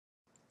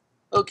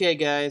Okay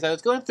guys, I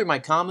was going through my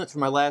comments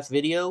from my last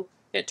video.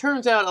 It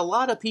turns out a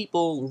lot of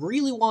people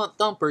really want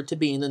Thumper to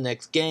be in the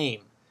next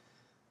game.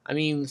 I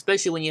mean,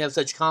 especially when you have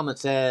such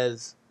comments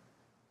as,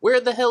 "Where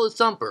the hell is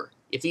Thumper?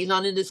 If he's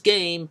not in this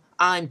game,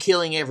 I'm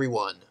killing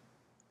everyone."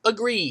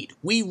 Agreed,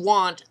 we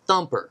want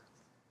Thumper.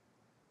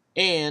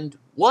 And,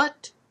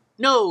 what?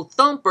 No,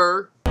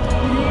 Thumper!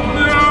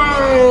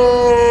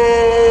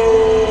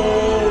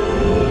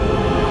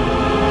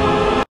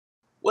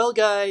 Well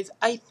guys,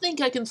 I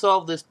think I can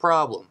solve this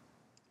problem.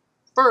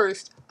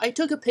 First, I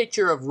took a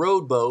picture of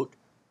Roadboat,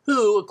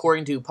 who,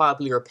 according to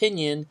popular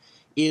opinion,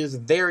 is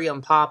very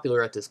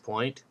unpopular at this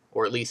point,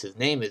 or at least his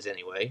name is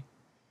anyway.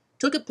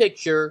 Took a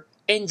picture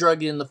and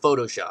drug it in the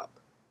Photoshop.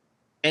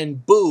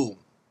 And boom!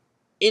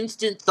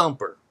 Instant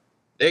Thumper.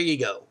 There you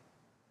go.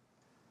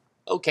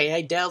 Okay,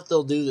 I doubt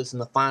they'll do this in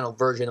the final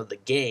version of the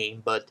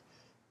game, but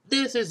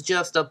this is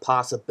just a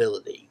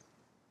possibility.